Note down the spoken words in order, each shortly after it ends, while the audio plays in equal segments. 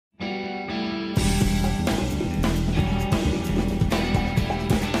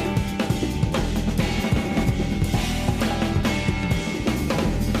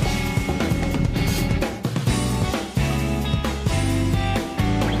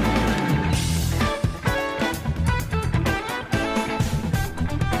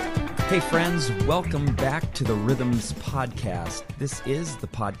Hey friends, welcome back to the Rhythms Podcast. This is the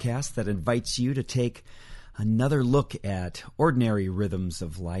podcast that invites you to take another look at ordinary rhythms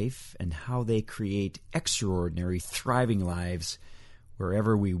of life and how they create extraordinary, thriving lives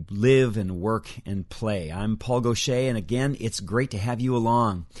wherever we live and work and play. I'm Paul Gaucher, and again, it's great to have you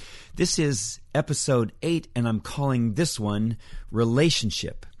along. This is episode 8, and I'm calling this one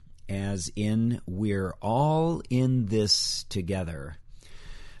Relationship, as in we're all in this together.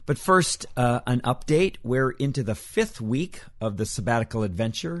 But first, an update. We're into the 5th week of the sabbatical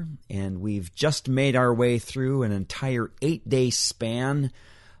adventure, and we've just made our way through an entire 8-day span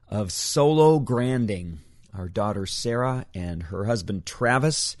of solo granding. Our daughter Sarah and her husband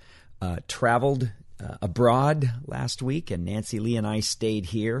Travis traveled abroad last week, and Nancy Lee and I stayed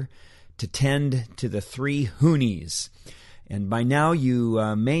here to tend to the 3 Hoonies. And by now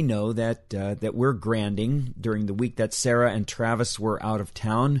you may know that we're granding. During the week that Sarah and Travis were out of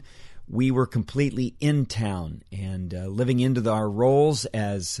town, we were completely in town and living into our roles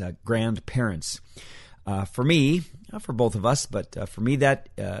as grandparents. For me, not for both of us, but for me that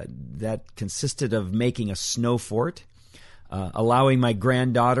consisted of making a snow fort, allowing my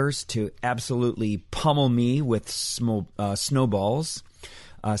granddaughters to absolutely pummel me with snowballs,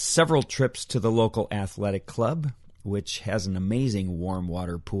 several trips to the local athletic club, which has an amazing warm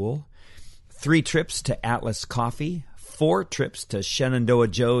water pool, 3 trips to Atlas Coffee, 4 trips to Shenandoah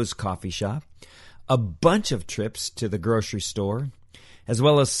Joe's coffee shop, a bunch of trips to the grocery store, as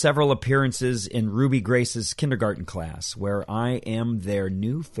well as several appearances in Ruby Grace's kindergarten class, where I am their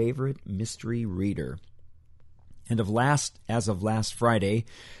new favorite mystery reader. And as of last Friday,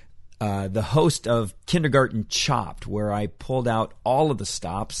 the host of Kindergarten Chopped, where I pulled out all of the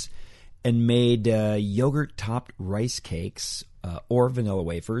stops and made yogurt-topped rice cakes or vanilla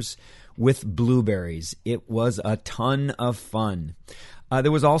wafers with blueberries. It was a ton of fun.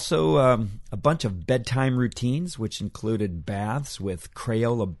 There was also a bunch of bedtime routines, which included baths with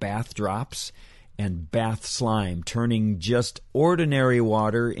Crayola bath drops and bath slime, turning just ordinary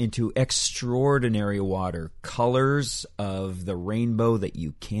water into extraordinary water, colors of the rainbow that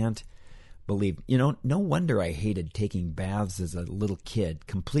you can't believe. You know, no wonder I hated taking baths as a little kid.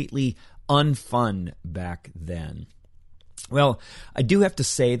 Completely unfun back then. Well, I do have to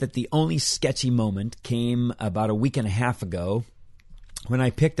say that the only sketchy moment came about a week and a half ago when I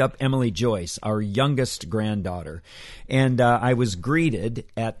picked up Emily Joyce, our youngest granddaughter, and I was greeted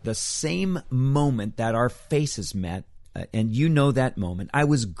at the same moment that our faces met, and you know that moment. I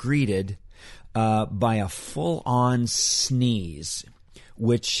was greeted by a full-on sneeze,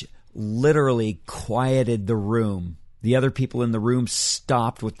 which literally quieted the room. The other people in the room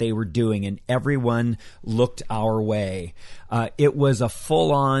stopped what they were doing, and everyone looked our way. It was a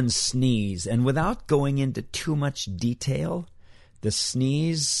full-on sneeze, and without going into too much detail, the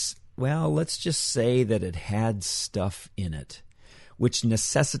sneeze, well, let's just say that it had stuff in it, which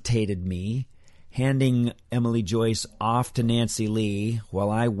necessitated me handing Emily Joyce off to Nancy Lee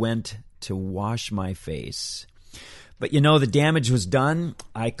while I went to wash my face. But you know, the damage was done.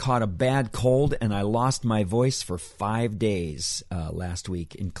 I caught a bad cold and I lost my voice for 5 days last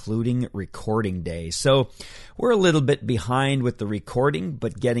week, including recording day. So we're a little bit behind with the recording,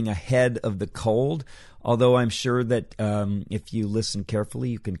 but getting ahead of the cold. Although I'm sure that if you listen carefully,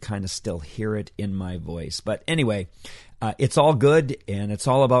 you can kind of still hear it in my voice. But anyway, it's all good, and it's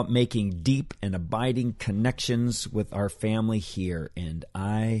all about making deep and abiding connections with our family here, and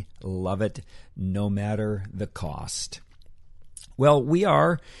I love it no matter the cost. Well, we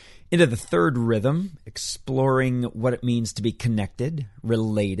are into the 3rd rhythm, exploring what it means to be connected,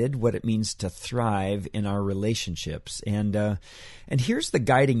 related, what it means to thrive in our relationships. And here's the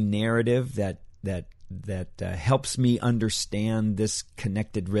guiding narrative that helps me understand this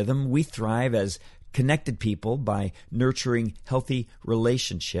connected rhythm. We thrive as connected people by nurturing healthy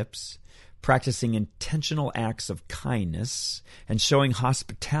relationships, practicing intentional acts of kindness, and showing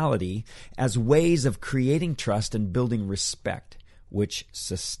hospitality as ways of creating trust and building respect, which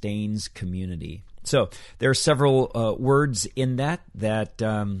sustains community. So there are several words in that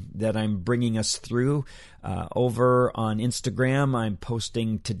I'm bringing us through. Over on Instagram, I'm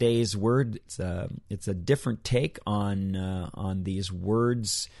posting today's word. It's a different take on these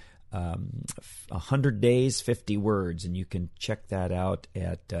words. 100 days, 50 words, and you can check that out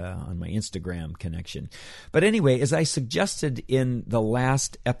at on my Instagram connection. But anyway, as I suggested in the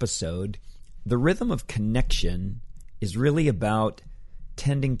last episode, the rhythm of connection is really about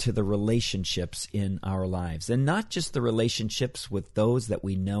tending to the relationships in our lives, and not just the relationships with those that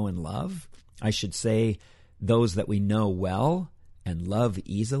we know and love. I should say those that we know well and love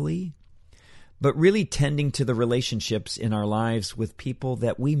easily, but really tending to the relationships in our lives with people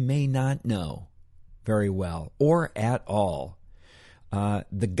that we may not know very well or at all.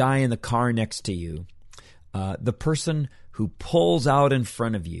 The guy in the car next to you, the person who pulls out in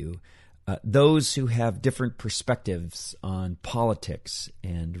front of you, those who have different perspectives on politics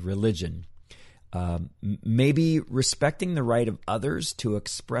and religion, maybe respecting the right of others to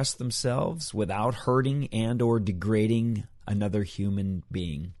express themselves without hurting and or degrading another human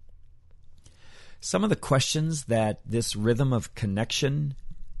being. Some of the questions that this rhythm of connection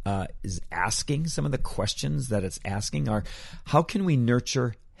is asking, some of the questions that it's asking are, how can we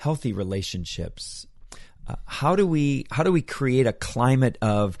nurture healthy relationships? How do we create a climate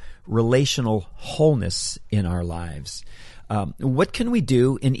of relational wholeness in our lives? What can we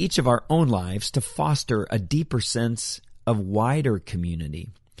do in each of our own lives to foster a deeper sense of wider community?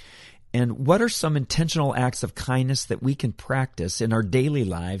 And what are some intentional acts of kindness that we can practice in our daily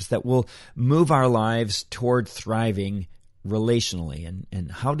lives that will move our lives toward thriving relationally?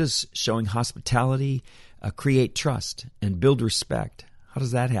 And how does showing hospitality create trust and build respect? How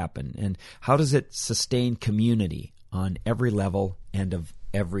does that happen? And how does it sustain community on every level and of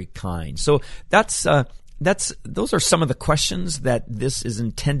every kind? So those are some of the questions that this is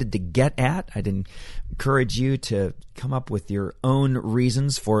intended to get at. I'd encourage you to come up with your own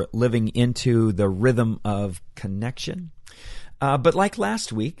reasons for living into the rhythm of connection. But like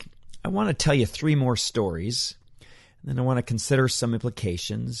last week, I want to tell you 3 more stories. And then I want to consider some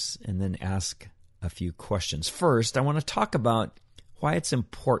implications and then ask a few questions. First, I want to talk about why it's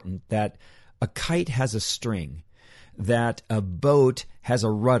important that a kite has a string, that a boat has a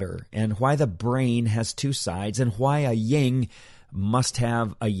rudder, and why the brain has 2 sides, and why a yin must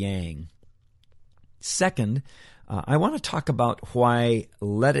have a yang. Second, I want to talk about why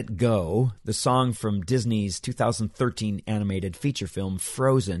Let It Go, the song from Disney's 2013 animated feature film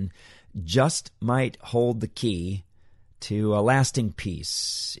Frozen, just might hold the key to a lasting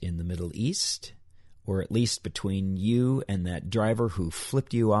peace in the Middle East, or at least between you and that driver who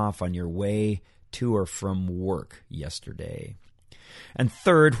flipped you off on your way to or from work yesterday. And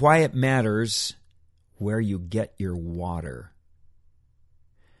third, why it matters where you get your water.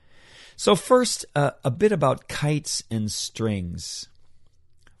 So first, a bit about kites and strings.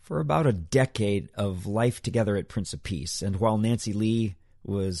 For about a decade of life together at Prince of Peace, and while Nancy Lee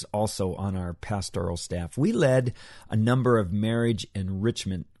was also on our pastoral staff, we led a number of marriage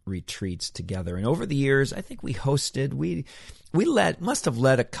enrichment retreats together. And over the years, I think we must have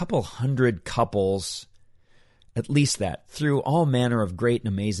led a couple hundred couples, at least that, through all manner of great and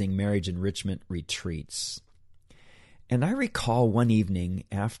amazing marriage enrichment retreats. And I recall one evening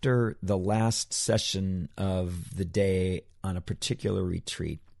after the last session of the day on a particular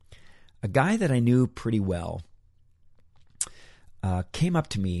retreat, a guy that I knew pretty well came up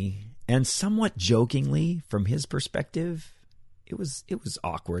to me and somewhat jokingly, from his perspective, it was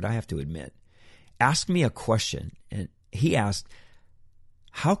awkward, I have to admit, asked me a question. And he asked,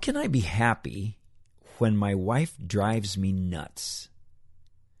 how can I be happy when my wife drives me nuts?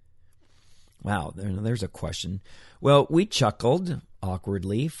 Wow, there's a question. Well, we chuckled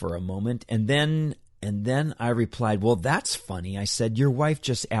awkwardly for a moment, and then I replied, well, that's funny. I said, your wife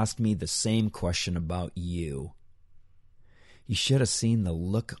just asked me the same question about you. You should have seen the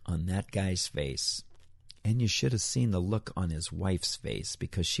look on that guy's face. And you should have seen the look on his wife's face,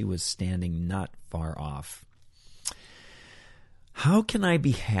 because she was standing not far off. How can I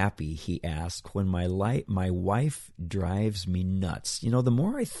be happy, he asked, when my wife drives me nuts? You know, the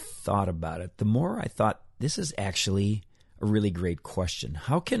more I thought about it, the more I thought this is actually a really great question.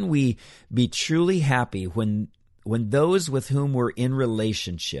 How can we be truly happy when those with whom we're in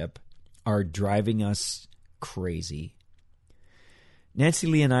relationship are driving us crazy? Nancy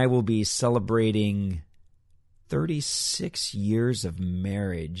Lee and I will be celebrating 36 years of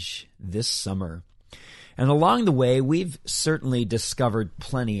marriage this summer. And along the way, we've certainly discovered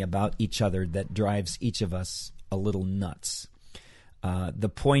plenty about each other that drives each of us a little nuts. The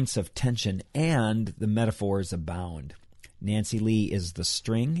points of tension and the metaphors abound. Nancy Lee is the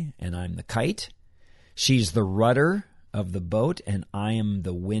string, and I'm the kite. She's the rudder of the boat, and I am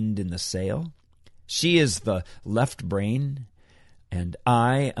the wind in the sail. She is the left brain, and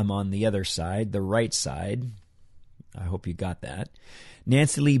I am on the other side, the right side. I hope you got that.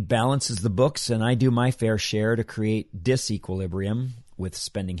 Nancy Lee balances the books, and I do my fair share to create disequilibrium with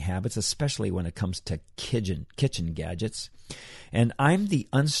spending habits, especially when it comes to kitchen gadgets. And I'm the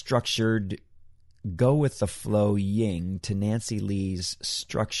unstructured, go-with-the-flow yin to Nancy Lee's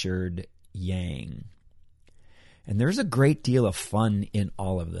structured yang. And there's a great deal of fun in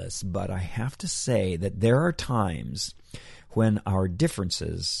all of this, but I have to say that there are times when our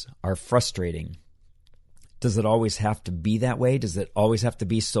differences are frustrating. Does it always have to be that way? Does it always have to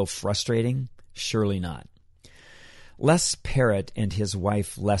be so frustrating? Surely not. Les Parrott and his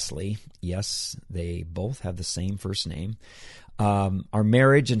wife Leslie, yes, they both have the same first name, are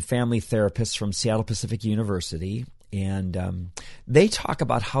marriage and family therapists from Seattle Pacific University, and they talk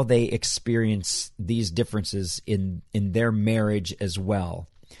about how they experience these differences in their marriage as well.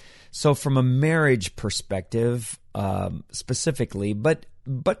 So from a marriage perspective specifically, but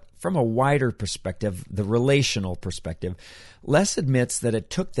from a wider perspective, the relational perspective, Les admits that it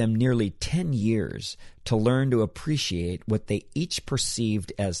took them nearly 10 years to learn to appreciate what they each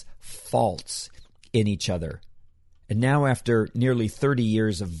perceived as faults in each other. And now after nearly 30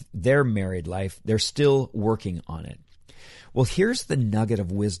 years of their married life, they're still working on it. Well, here's the nugget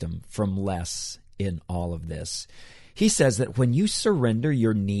of wisdom from Les in all of this. He says that when you surrender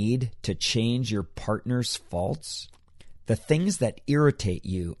your need to change your partner's faults, the things that irritate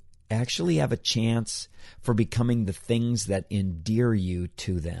you actually have a chance for becoming the things that endear you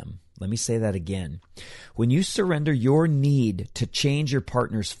to them. Let me say that again. When you surrender your need to change your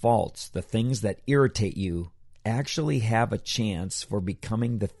partner's faults, the things that irritate you actually have a chance for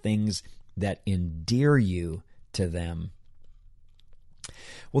becoming the things that endear you to them.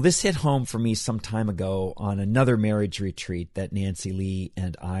 Well, this hit home for me some time ago on another marriage retreat that Nancy Lee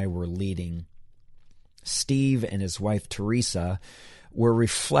and I were leading. Steve and his wife Teresa were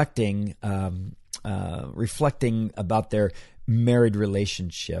reflecting about their married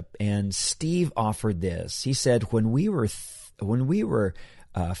relationship, and Steve offered this. He said, "When we were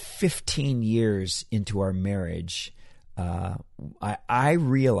 15 years into our marriage, I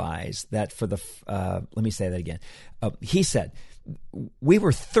realized that for the let me say that again. He said, we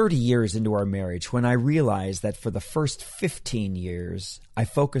were 30 years into our marriage when I realized that for the first 15 years, I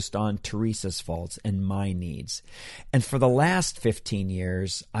focused on Teresa's faults and my needs. And for the last 15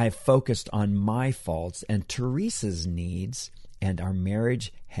 years, I've focused on my faults and Teresa's needs, and our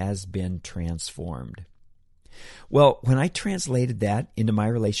marriage has been transformed." Well, when I translated that into my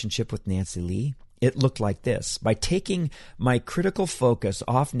relationship with Nancy Lee, it looked like this. By taking my critical focus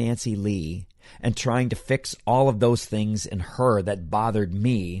off Nancy Lee and trying to fix all of those things in her that bothered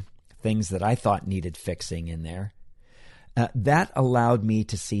me, things that I thought needed fixing in there, that allowed me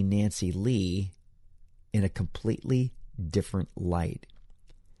to see Nancy Lee in a completely different light.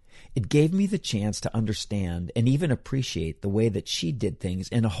 It gave me the chance to understand and even appreciate the way that she did things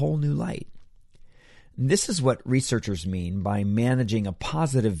in a whole new light. This is what researchers mean by managing a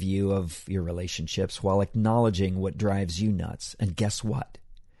positive view of your relationships while acknowledging what drives you nuts. And guess what?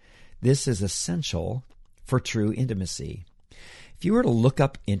 This is essential for true intimacy. If you were to look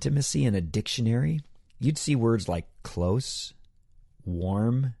up intimacy in a dictionary, you'd see words like close,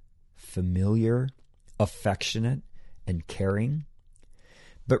 warm, familiar, affectionate, and caring.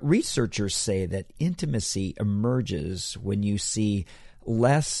 But researchers say that intimacy emerges when you see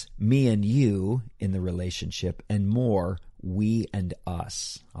less me and you in the relationship and more we and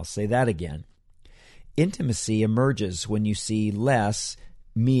us. I'll say that again. Intimacy emerges when you see less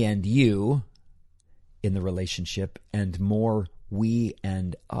me and you in the relationship and more we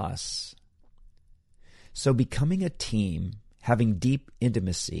and us. So becoming a team, having deep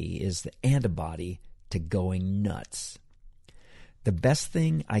intimacy, is the antibody to going nuts. The best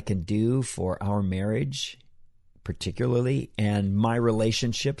thing I can do for our marriage, particularly, and my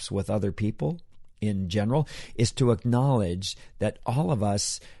relationships with other people in general, is to acknowledge that all of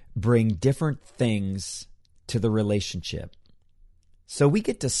us bring different things to the relationship. So we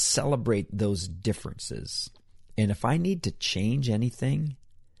get to celebrate those differences. And if I need to change anything,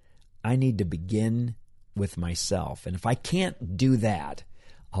 I need to begin with myself. And if I can't do that,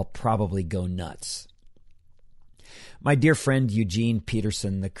 I'll probably go nuts. My dear friend Eugene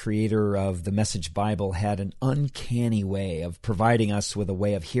Peterson, the creator of the Message Bible, had an uncanny way of providing us with a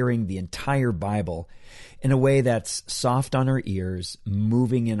way of hearing the entire Bible in a way that's soft on our ears,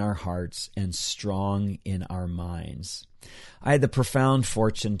 moving in our hearts, and strong in our minds. I had the profound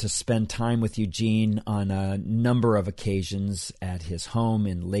fortune to spend time with Eugene on a number of occasions at his home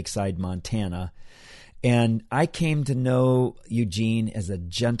in Lakeside, Montana, and I came to know Eugene as a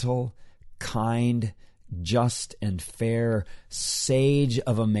gentle, kind, just and fair sage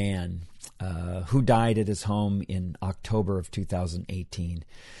of a man who died at his home in October of 2018.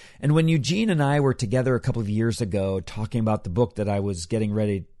 And when Eugene and I were together a couple of years ago talking about the book that I was getting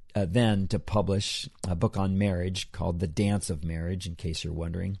ready then to publish, a book on marriage called The Dance of Marriage, in case you're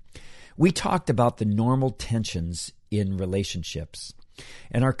wondering, we talked about the normal tensions in relationships.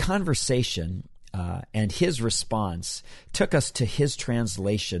 And our conversation and his response took us to his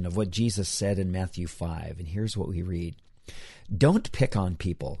translation of what Jesus said in Matthew 5. And here's what we read. Don't pick on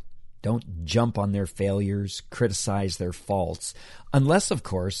people. Don't jump on their failures, criticize their faults, unless, of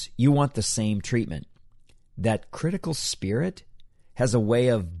course, you want the same treatment. That critical spirit has a way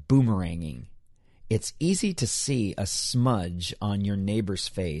of boomeranging. It's easy to see a smudge on your neighbor's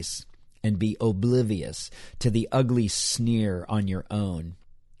face and be oblivious to the ugly sneer on your own.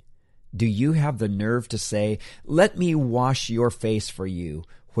 Do you have the nerve to say, "Let me wash your face for you,"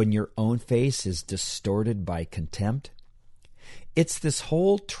 when your own face is distorted by contempt? It's this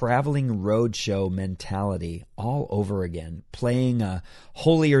whole traveling roadshow mentality all over again, playing a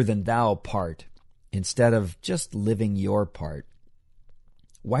holier-than-thou part instead of just living your part.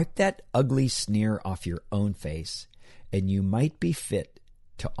 Wipe that ugly sneer off your own face, and you might be fit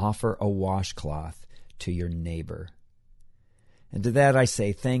to offer a washcloth to your neighbor. And to that I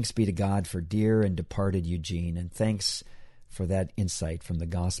say, thanks be to God for dear and departed Eugene, and thanks for that insight from the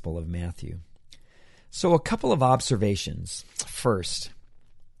Gospel of Matthew. So a couple of observations. First,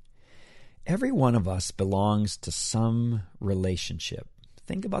 every one of us belongs to some relationship.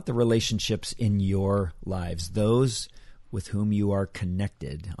 Think about the relationships in your lives, those with whom you are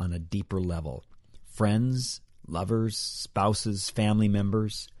connected on a deeper level. Friends, lovers, spouses, family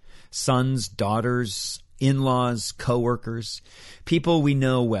members, sons, daughters, in-laws, co-workers, people we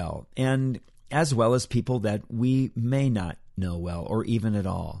know well, and as well as people that we may not know well or even at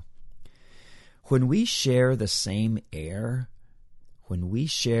all. When we share the same air, when we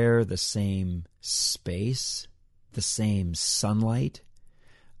share the same space, the same sunlight,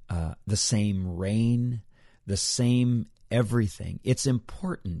 the same rain, the same everything, it's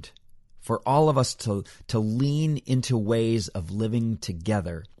important for all of us to lean into ways of living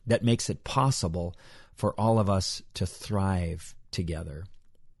together that makes it possible for all of us to thrive together.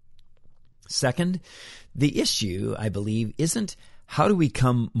 Second, the issue, I believe, isn't how do we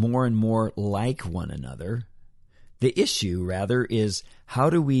come more and more like one another? The issue, rather, is how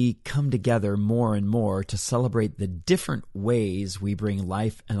do we come together more and more to celebrate the different ways we bring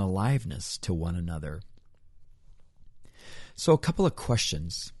life and aliveness to one another? So a couple of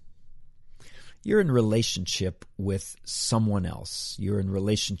questions. You're in relationship with someone else. You're in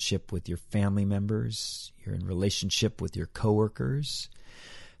relationship with your family members. You're in relationship with your coworkers.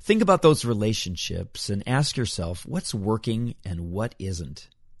 Think about those relationships and ask yourself what's working and what isn't.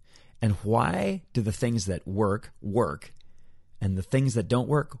 And why do the things that work, and the things that don't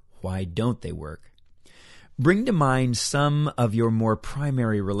work, why don't they work? Bring to mind some of your more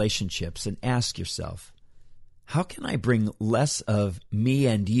primary relationships and ask yourself, how can I bring less of me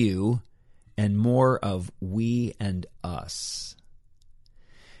and you and more of we and us?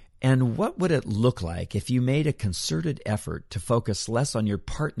 And what would it look like if you made a concerted effort to focus less on your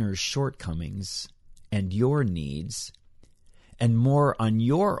partner's shortcomings and your needs and more on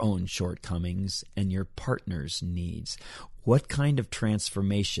your own shortcomings and your partner's needs? What kind of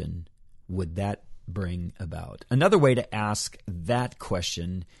transformation would that bring about? Another way to ask that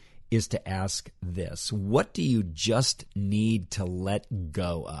question is to ask this: what do you just need to let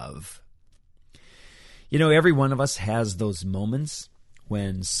go of? You know, every one of us has those moments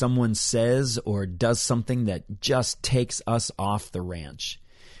when someone says or does something that just takes us off the ranch.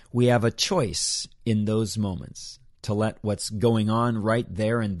 We have a choice in those moments to let what's going on right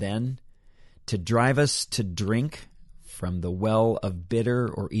there and then to drive us to drink from the well of bitter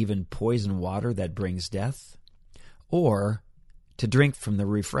or even poison water that brings death, or to drink from the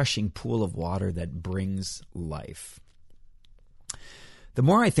refreshing pool of water that brings life. The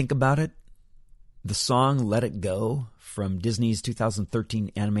more I think about it, the song Let It Go from Disney's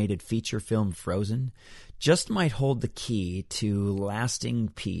 2013 animated feature film Frozen just might hold the key to lasting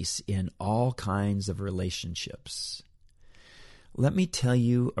peace in all kinds of relationships. Let me tell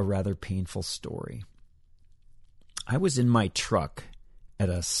you a rather painful story. I was in my truck at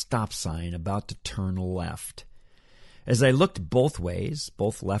a stop sign about to turn left. As I looked both ways,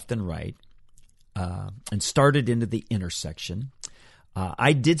 both left and right, and started into the intersection,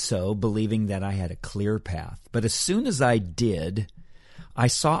 I did so believing that I had a clear path. But as soon as I did, I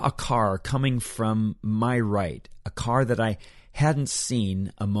saw a car coming from my right, a car that I hadn't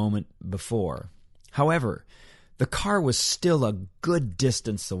seen a moment before. However, the car was still a good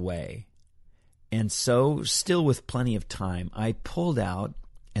distance away. And so, still with plenty of time, I pulled out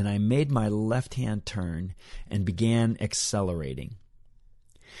and I made my left-hand turn and began accelerating.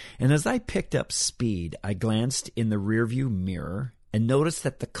 And as I picked up speed, I glanced in the rearview mirror and noticed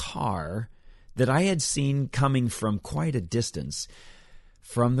that the car that I had seen coming from quite a distance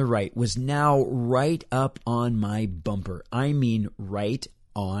from the right was now right up on my bumper. I mean, right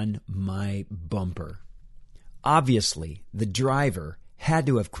on my bumper. Obviously, the driver had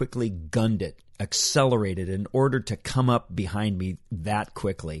to have quickly gunned it accelerated in order to come up behind me that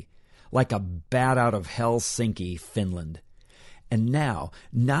quickly, like a bat out of Helsinki, Finland. And now,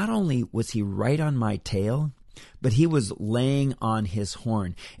 not only was he right on my tail, but he was laying on his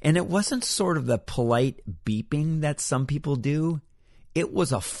horn. And it wasn't sort of the polite beeping that some people do. It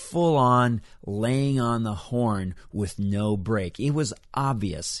was a full-on laying on the horn with no break. It was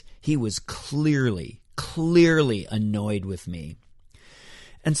obvious. He was clearly annoyed with me.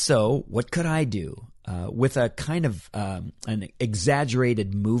 And so, what could I do? With a kind of an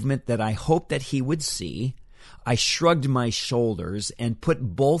exaggerated movement that I hoped that he would see, I shrugged my shoulders and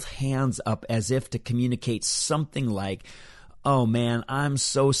put both hands up as if to communicate something like, "Oh man, I'm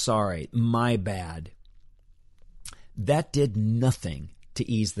so sorry, my bad." That did nothing to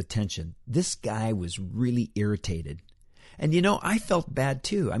ease the tension. This guy was really irritated. And, I felt bad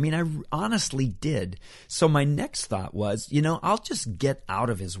too. I mean, I honestly did. So my next thought was, I'll just get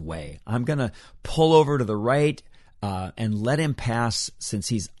out of his way. I'm going to pull over to the right and let him pass since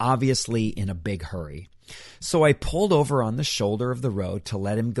he's obviously in a big hurry. So I pulled over on the shoulder of the road to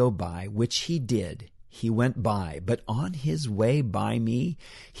let him go by, which he did. He went by. But on his way by me,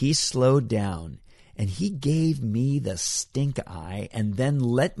 he slowed down. And he gave me the stink eye and then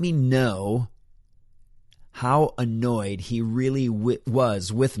let me know how annoyed he really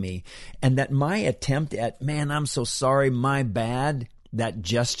was with me, and that my attempt at, "Man, I'm so sorry, my bad," that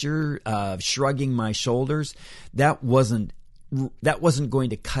gesture of shrugging my shoulders, that wasn't going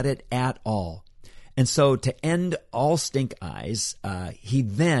to cut it at all. And so to end all stink eyes, he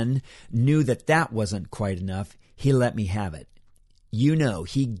then knew that wasn't quite enough. He let me have it.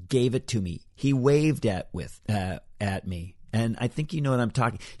 He gave it to me. He waved at me. And I think you know what I'm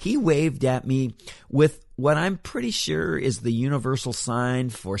talking. He waved at me with what I'm pretty sure is the universal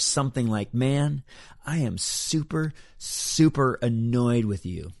sign for something like, "Man, I am super, super annoyed with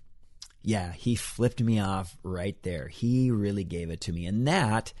you." Yeah, he flipped me off right there. He really gave it to me. And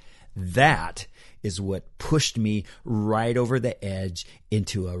that is what pushed me right over the edge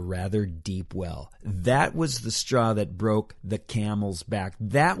into a rather deep well. That was the straw that broke the camel's back.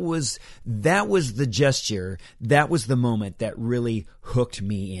 That was the gesture. That was the moment that really hooked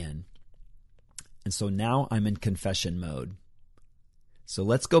me in. And so now I'm in confession mode. So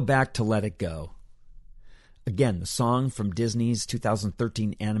let's go back to Let It Go. Again, the song from Disney's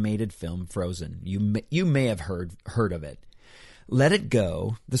 2013 animated film Frozen. You may have heard of it. Let It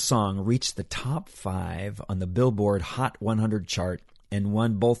Go, the song, reached the top 5 on the Billboard Hot 100 chart and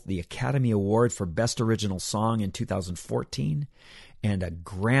won both the Academy Award for Best Original Song in 2014 and a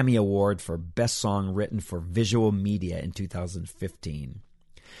Grammy Award for Best Song Written for Visual Media in 2015.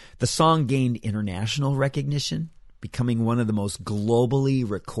 The song gained international recognition, becoming one of the most globally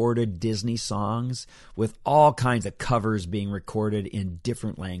recorded Disney songs, with all kinds of covers being recorded in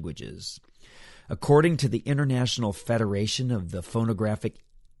different languages. According to the International Federation of the Phonographic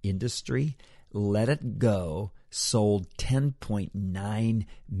Industry, Let It Go sold 10.9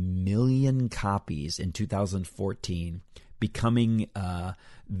 million copies in 2014, becoming one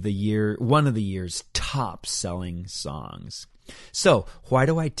of the year's top-selling songs. So, why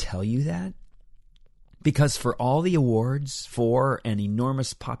do I tell you that? Because for all the awards for an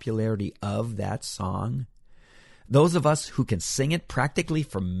enormous popularity of that song, those of us who can sing it practically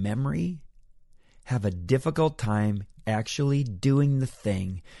from memory have a difficult time actually doing the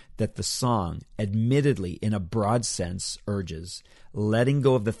thing that the song, admittedly in a broad sense, urges, letting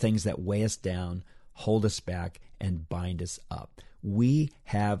go of the things that weigh us down, hold us back, and bind us up. We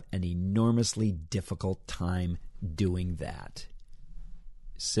have an enormously difficult time doing that.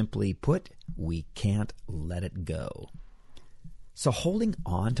 Simply put, we can't let it go. So holding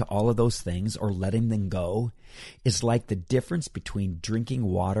on to all of those things or letting them go is like the difference between drinking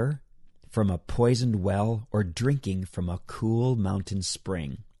water from a poisoned well or drinking from a cool mountain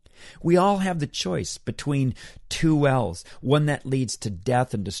spring. We all have the choice between two wells, one that leads to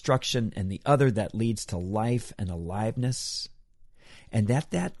death and destruction and the other that leads to life and aliveness. And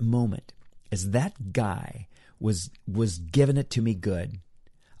at that moment, as that guy was giving it to me good,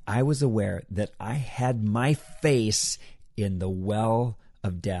 I was aware that I had my face in the well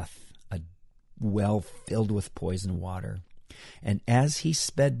of death, a well filled with poison water. And as he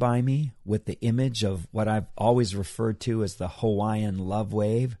sped by me with the image of what I've always referred to as the Hawaiian love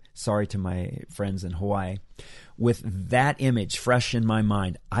wave, sorry to my friends in Hawaii, with that image fresh in my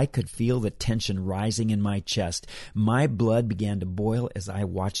mind, I could feel the tension rising in my chest. My blood began to boil as I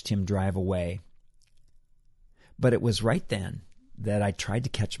watched him drive away. But it was right then that I tried to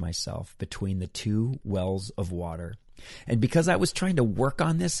catch myself between the two wells of water. And because I was trying to work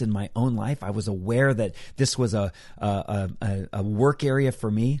on this in my own life, I was aware that this was a work area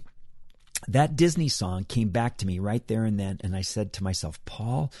for me. that Disney song came back to me right there and then, and I said to myself,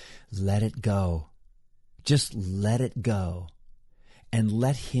 Paul, let it go. Just let it go. And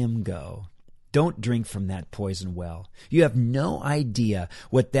let him go. Don't drink from that poison well. You have no idea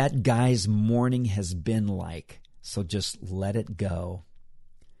what that guy's morning has been like. So just let it go.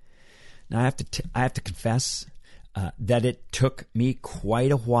 Now I have to confess that it took me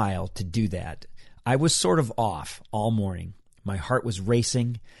quite a while to do that. I was sort of off all morning. My heart was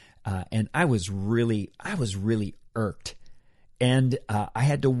racing, and I was really irked. And I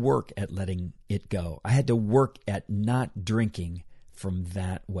had to work at letting it go. I had to work at not drinking from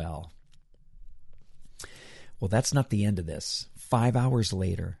that well. Well, that's not the end of this. 5 hours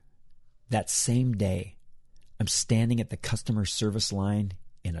later, that same day, I'm standing at the customer service line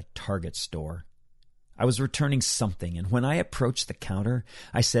in a Target store. I was returning something, and when I approached the counter,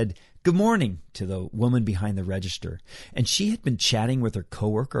 I said, "Good morning," to the woman behind the register. And she had been chatting with her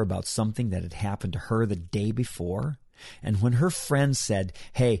coworker about something that had happened to her the day before. And when her friend said,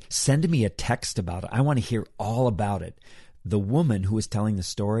 "Hey, send me a text about it. I want to hear all about it," the woman who was telling the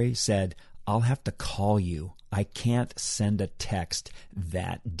story said, "I'll have to call you. I can't send a text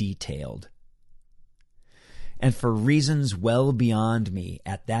that detailed." And for reasons well beyond me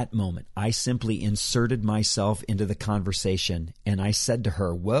at that moment, I simply inserted myself into the conversation, and I said to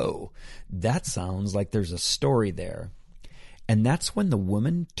her, "Whoa, that sounds like there's a story there." And that's when the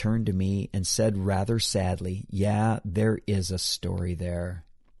woman turned to me and said rather sadly, "Yeah, there is a story there."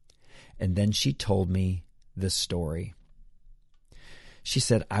 And then she told me the story. She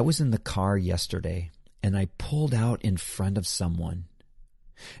said, "I was in the car yesterday, and I pulled out in front of someone,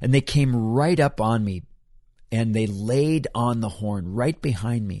 and they came right up on me, and they laid on the horn right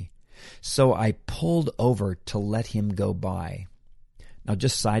behind me. So I pulled over to let him go by." Now,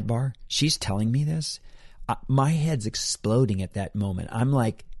 just sidebar, she's telling me this. My head's exploding at that moment. I'm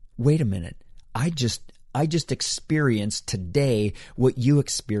like, wait a minute. I just experienced today what you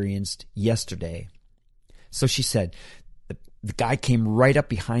experienced yesterday. So she said, the guy came right up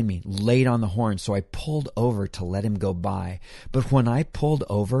behind me, laid on the horn, so I pulled over to let him go by. But when I pulled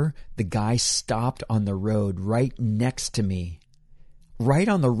over, the guy stopped on the road right next to me. Right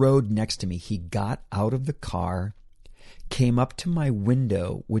on the road next to me. He got out of the car, came up to my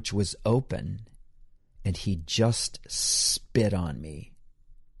window, which was open, and he just spit on me.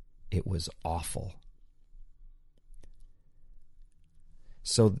 It was awful.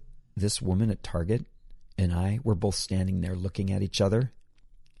 So this woman at Target and I were both standing there looking at each other.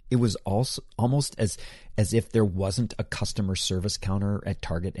 It was also almost as if there wasn't a customer service counter at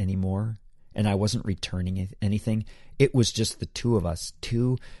Target anymore, and I wasn't returning anything. It was just the two of us,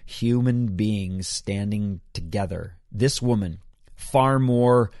 two human beings standing together. This woman,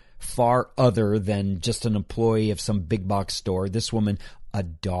 far other than just an employee of some big box store. This woman, a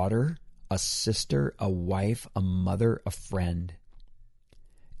daughter, a sister, a wife, a mother, a friend,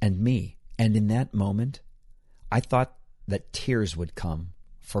 and me. And in that moment, I thought that tears would come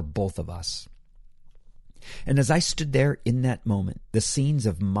for both of us. And as I stood there in that moment, the scenes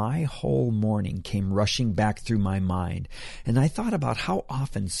of my whole morning came rushing back through my mind. And I thought about how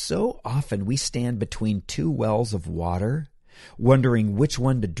often, so often, we stand between two wells of water, wondering which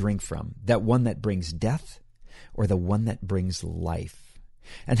one to drink from, that one that brings death or the one that brings life.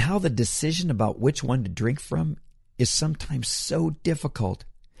 And how the decision about which one to drink from is sometimes so difficult.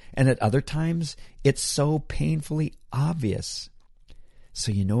 And at other times, it's so painfully obvious.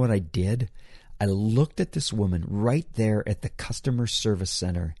 So you know what I did? I looked at this woman right there at the customer service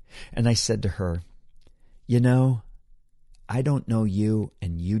center, and I said to her, "You know, I don't know you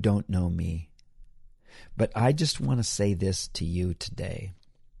and you don't know me, but I just want to say this to you today."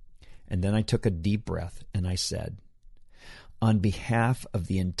 And then I took a deep breath and I said, "On behalf of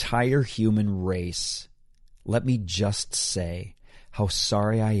the entire human race, let me just say how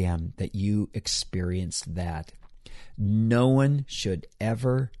sorry I am that you experienced that. No one should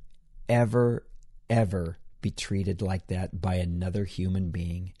ever, ever, ever be treated like that by another human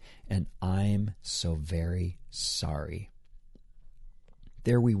being, and I'm so very sorry."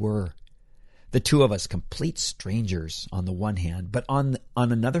 There we were, the two of us, complete strangers on the one hand, but on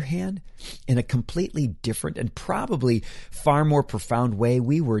another hand, in a completely different and probably far more profound way,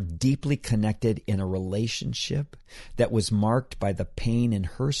 we were deeply connected in a relationship that was marked by the pain in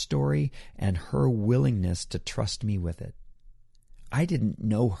her story and her willingness to trust me with it. I didn't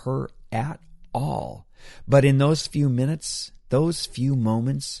know her at all, but in those few minutes, those few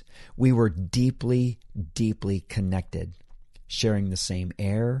moments, we were deeply, deeply connected, sharing the same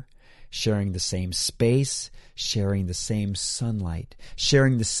air, sharing the same space, sharing the same sunlight,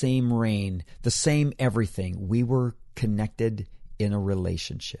 sharing the same rain, the same everything. We were connected in a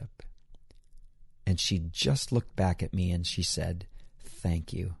relationship. And she just looked back at me and she said,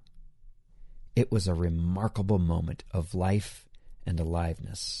 "Thank you." It was a remarkable moment of life and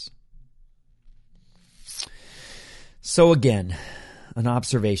aliveness. So again, an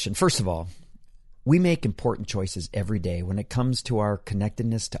observation. First of all, we make important choices every day when it comes to our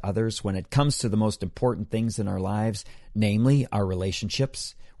connectedness to others, when it comes to the most important things in our lives, namely our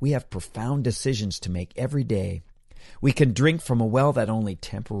relationships. We have profound decisions to make every day. We can drink from a well that only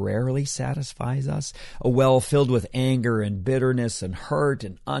temporarily satisfies us, a well filled with anger and bitterness and hurt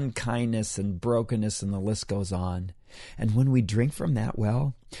and unkindness and brokenness, and the list goes on. And when we drink from that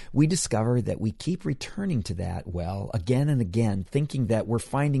well, we discover that we keep returning to that well again and again, thinking that we're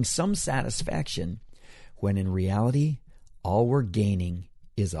finding some satisfaction, when in reality, all we're gaining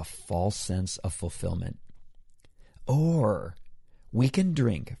is a false sense of fulfillment. Or we can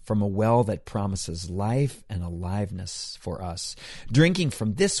drink from a well that promises life and aliveness for us. Drinking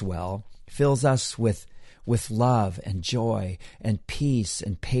from this well fills us with love and joy and peace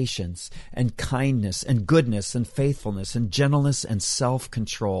and patience and kindness and goodness and faithfulness and gentleness and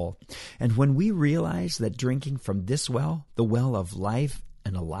self-control. And when we realize that drinking from this well, the well of life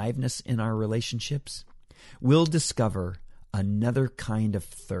and aliveness in our relationships, we'll discover another kind of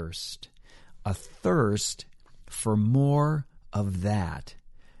thirst, a thirst for more of that,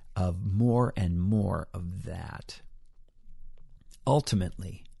 of more and more of that.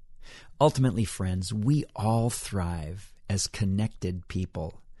 Ultimately, friends, we all thrive as connected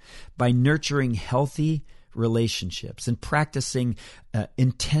people by nurturing healthy relationships and practicing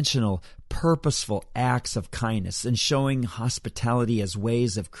intentional, purposeful acts of kindness and showing hospitality as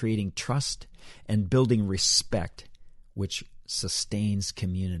ways of creating trust and building respect, which sustains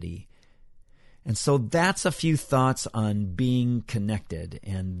community. And so that's a few thoughts on being connected.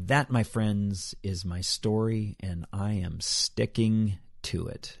 And that, my friends, is my story, and I am sticking to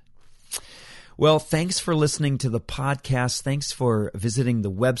it. Well, thanks for listening to the podcast. Thanks for visiting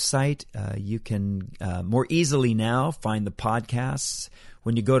the website. You can more easily now find the podcasts.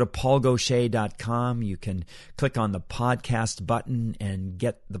 When you go to paulgaucher.com, you can click on the podcast button and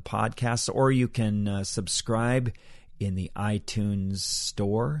get the podcasts, or you can subscribe in the iTunes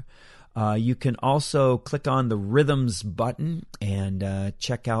store. You can also click on the Rhythms button and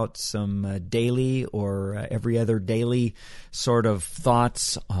check out some daily or every other daily sort of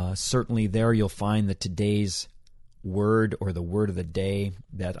thoughts. Certainly there you'll find the today's word or the word of the day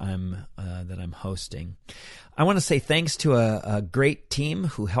that I'm hosting. I want to say thanks to a great team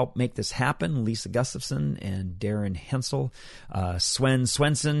who helped make this happen: Lisa Gustafson and Darren Hensel, Sven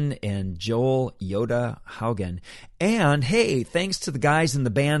Swenson, and Joel Yoda Haugen. And hey, thanks to the guys in the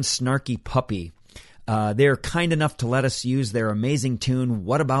band Snarky Puppy. They're kind enough to let us use their amazing tune,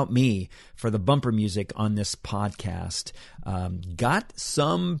 "What About Me?" for the bumper music on this podcast. Got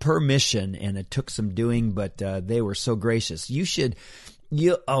some permission, and it took some doing, but they were so gracious.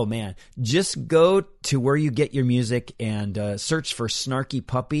 Just go to where you get your music and search for Snarky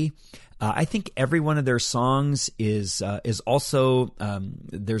Puppy. I think every one of their songs is also,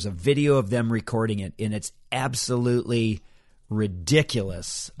 there's a video of them recording it, and it's absolutely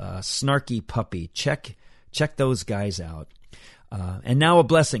ridiculous. Snarky Puppy. Check those guys out. And now a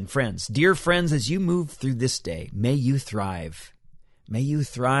blessing, friends. Dear friends, as you move through this day, may you thrive. May you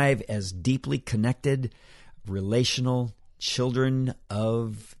thrive as deeply connected, relational children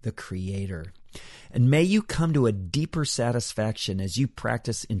of the Creator. And may you come to a deeper satisfaction as you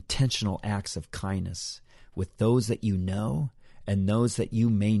practice intentional acts of kindness with those that you know and those that you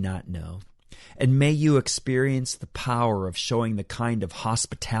may not know. And may you experience the power of showing the kind of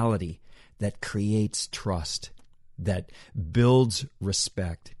hospitality that creates trust, that builds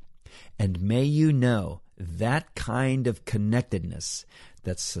respect. And may you know that kind of connectedness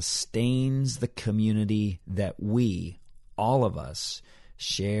that sustains the community that we, all of us,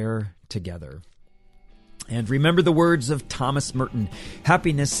 share together. And remember the words of Thomas Merton: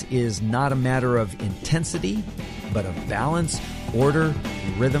 happiness is not a matter of intensity, but of balance, order,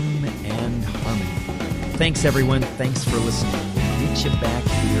 rhythm, and harmony. Thanks, everyone. Thanks for listening. We'll meet you back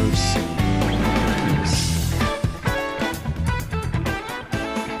here soon.